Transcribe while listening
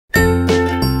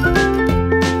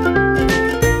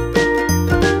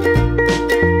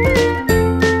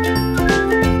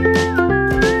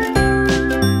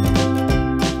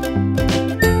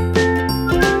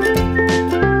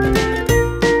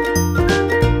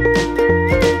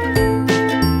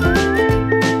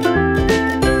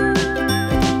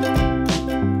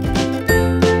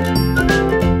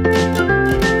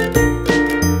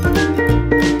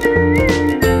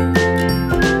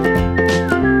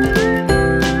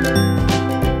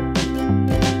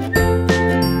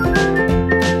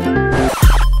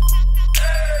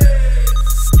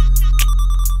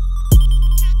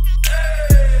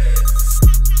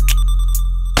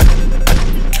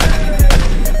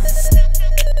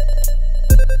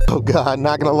Oh God,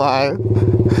 not gonna lie.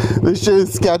 This shit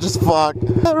is sketch as fuck.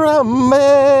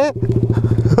 Harambe.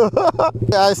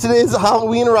 Guys, today's a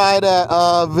Halloween ride at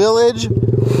Village.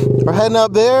 We're heading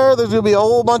up there. There's gonna be a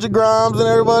whole bunch of Groms and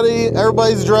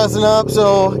everybody's dressing up,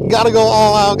 so gotta go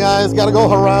all out, guys. Gotta go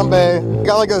Harambes.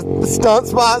 Got like a stunt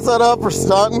spot set up for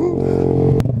stunting.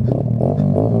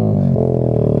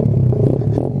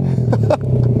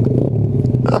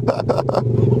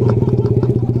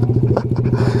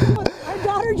 Our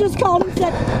daughter just called and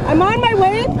said, I'm on my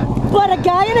way, but a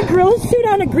guy in a gorilla suit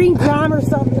on a green Grom or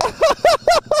something.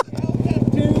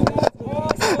 Dude, that's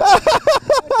awesome.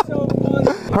 That's so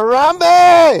funny.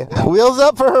 Harambe! Wheels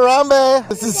up for Harambe.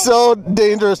 This is so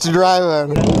dangerous to drive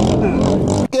in.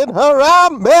 Get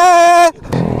Harambe!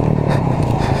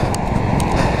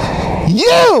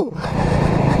 You!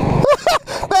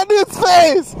 That dude's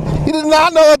face! He did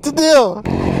not know what to do.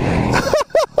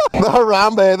 The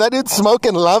Harambe, that dude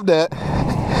smoking loved it.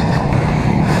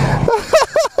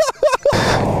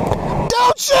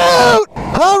 Don't shoot!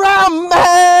 Harambe!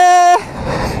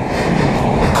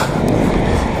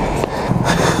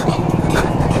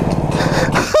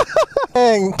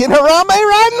 Dang, can Harambe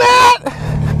riding that?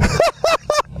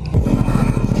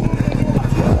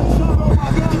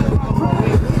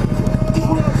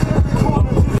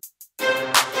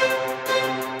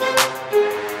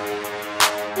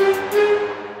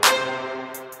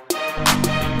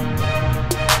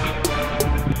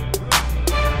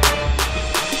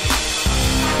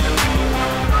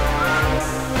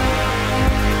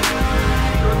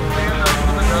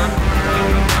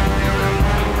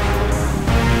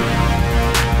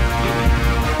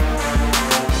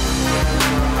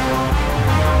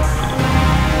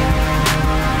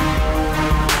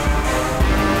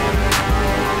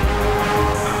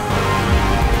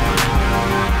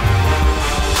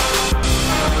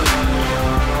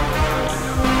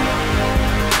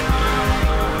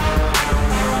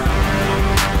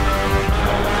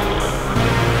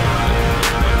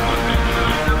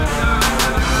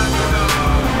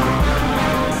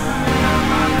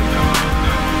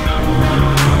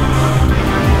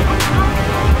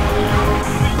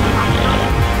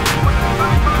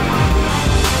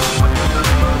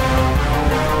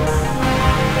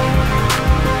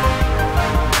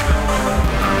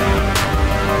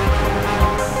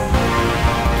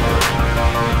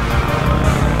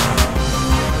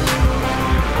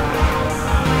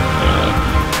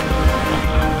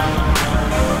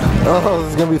 Oh,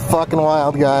 this is gonna be fucking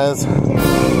wild, guys.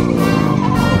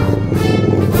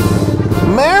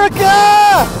 America!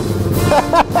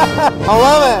 I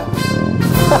love it.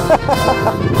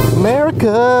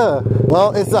 America.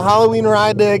 Well, it's a Halloween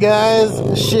ride day, guys.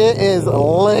 Shit is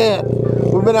lit.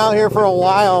 We've been out here for a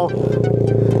while,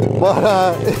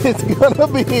 but it's gonna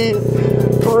be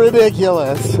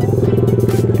ridiculous.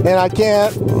 And I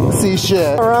can't see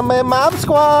shit. Harambe Mob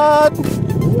Squad.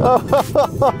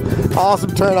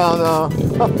 Awesome turnout though.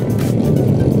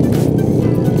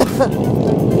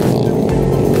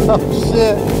 Oh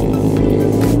shit.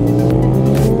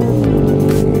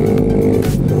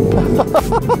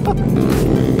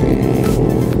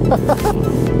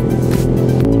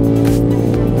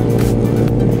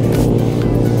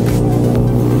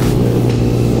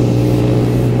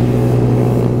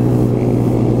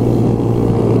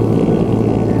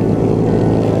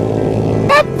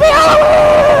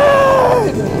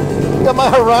 Got my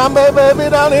Harambe baby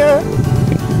down here.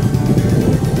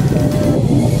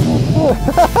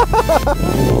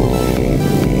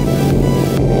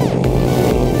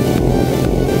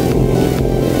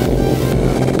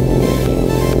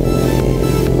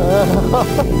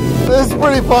 This is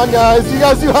pretty fun, guys. You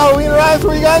guys do Halloween rides?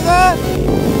 Where you guys at?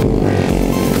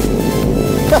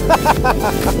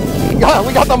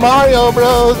 We got the Mario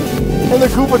Bros and the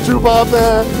Koopa Troopa up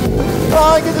there.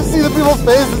 Oh, I can just see the people's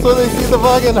faces when they see the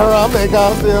fucking Harambe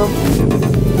costume.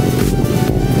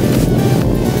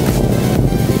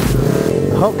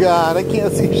 Oh God, I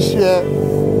can't see shit.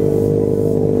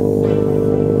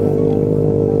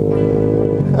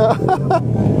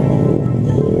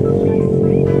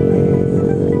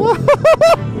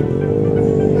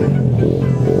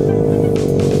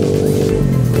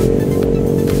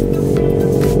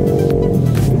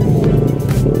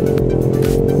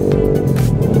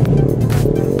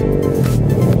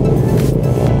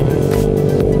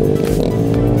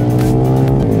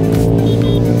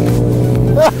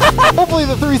 Hopefully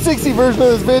the 360 version of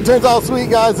this vid turns out sweet,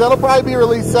 guys. That'll probably be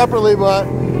released separately, but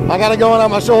I got it going on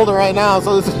my shoulder right now,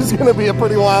 so this is going to be a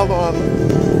pretty wild one.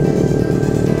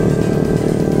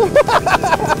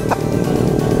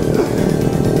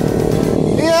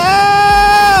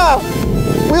 Yeah!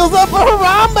 Wheels up for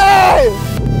Harambes!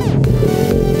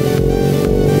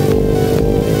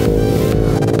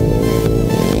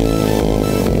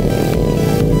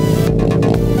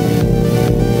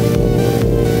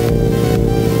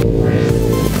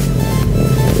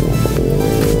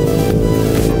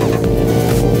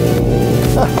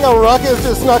 how Ruckus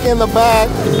just snuck in the back.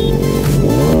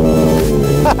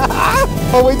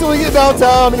 Oh, wait till we get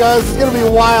downtown, guys. It's gonna be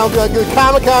wild. Like, the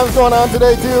Comic-Con's going on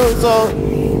today too, so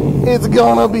it's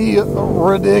gonna be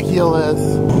ridiculous.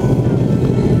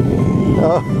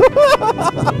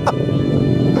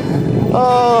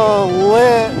 Oh,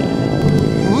 lit.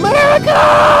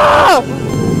 America!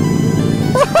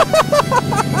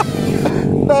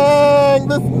 Dang,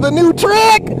 the new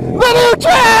trick! The new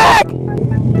trick!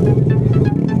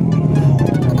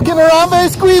 Can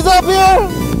Harambes squeeze up here?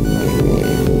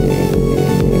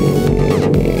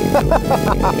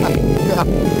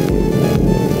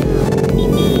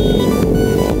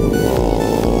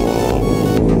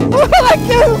 That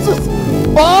kid is just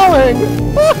falling.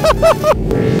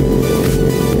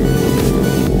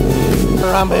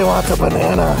 Harambe wants a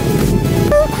banana.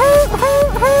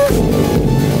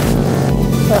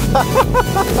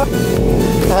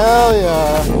 Hell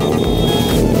yeah.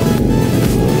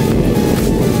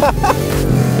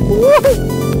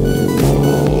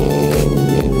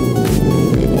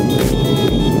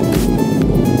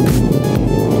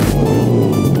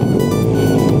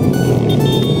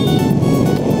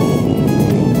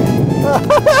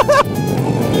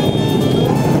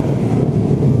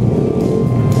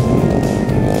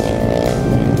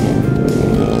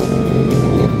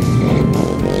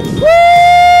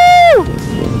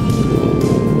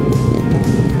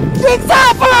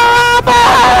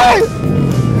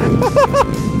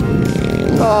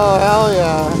 Oh, hell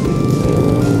yeah.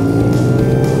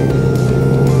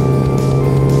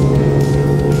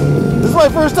 This is my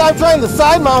first time trying the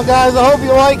side mount, guys. I hope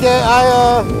you like it.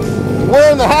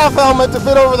 Wearing the half helmet to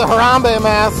fit over the Harambe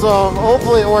mask, so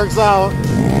hopefully it works out.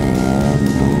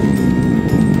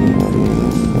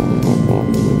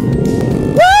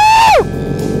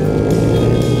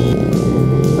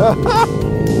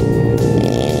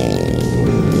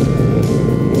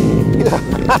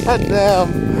 God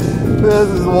damn. This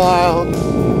is wild.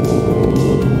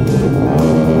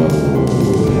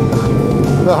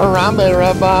 The Harambe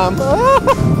red bomb.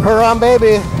 Harambe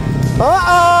baby.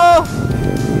 Uh-oh!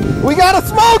 We got a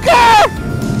smoker!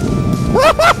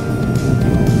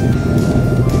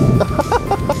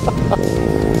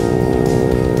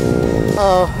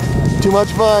 Oh, too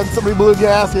much fun. Somebody blew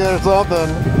gas here or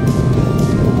something.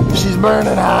 She's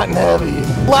burning hot and heavy.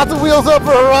 Lots of wheels up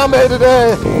for Harambe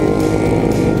today.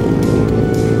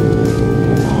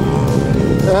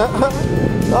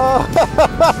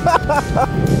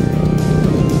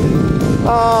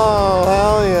 Oh,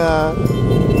 hell yeah.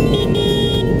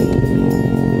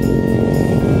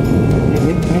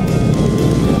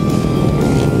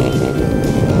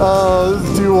 Oh, this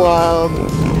is too wild.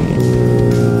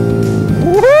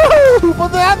 Woo! Who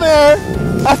put that there?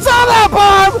 I saw that,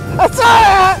 Bob! I saw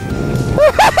that!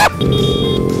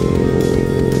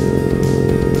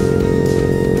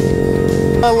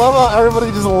 I love how everybody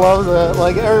just loves it.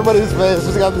 Like, everybody's face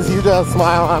just got this huge ass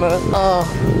smile on it. Oh.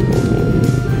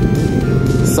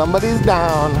 Somebody's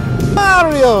down.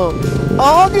 Mario!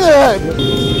 All good!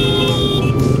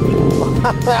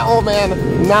 That old man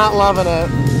not loving it.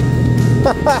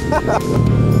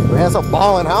 We have some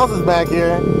ballin' houses back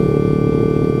here.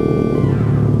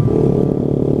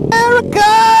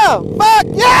 America! Fuck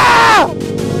yeah!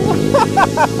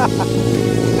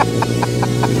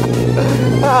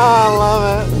 Oh, I love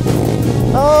it.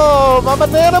 Oh, my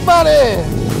banana buddy.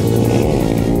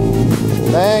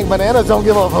 Dang, bananas don't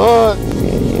give a fuck.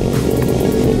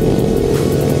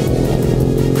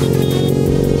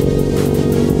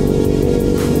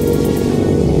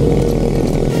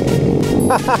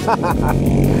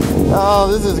 Oh,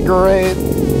 this is great.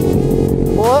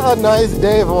 What a nice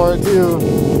day for it, too.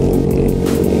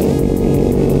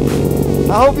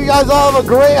 I hope you guys all have a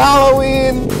great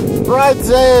Halloween. Ride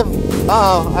safe.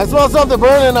 Oh, I smell something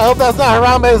burning. I hope that's not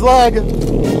Harambe's leg.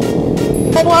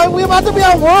 Oh boy, we're about to be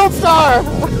on World Star.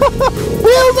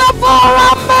 Wheels up for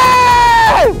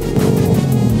Harambe!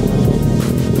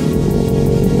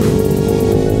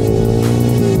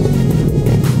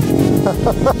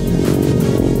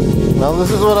 Well,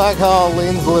 this is what I call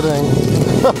lean splitting.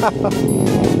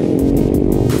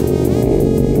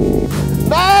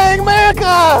 Dang,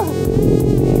 America!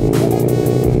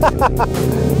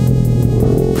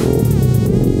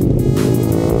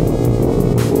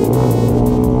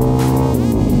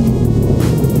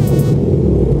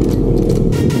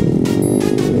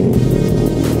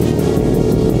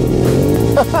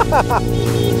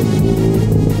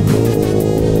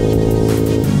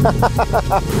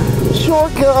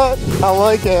 Shortcut! I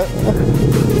like it.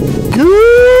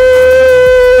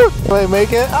 Good! Did I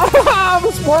make it?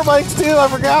 The sport bikes too, I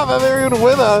forgot that they were even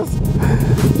with us.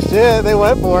 shit, they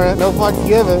went for it. No fucking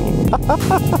giving.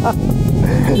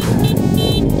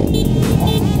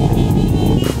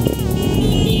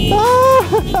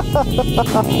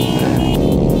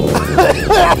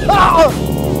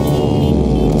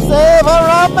 Save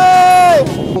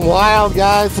Harambes! Wild,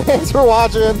 guys. Thanks for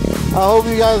watching. I hope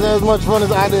you guys had as much fun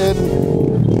as I did.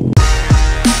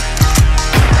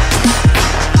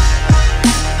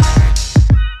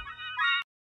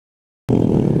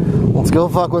 Let's go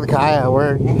fuck with Kaya at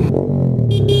work.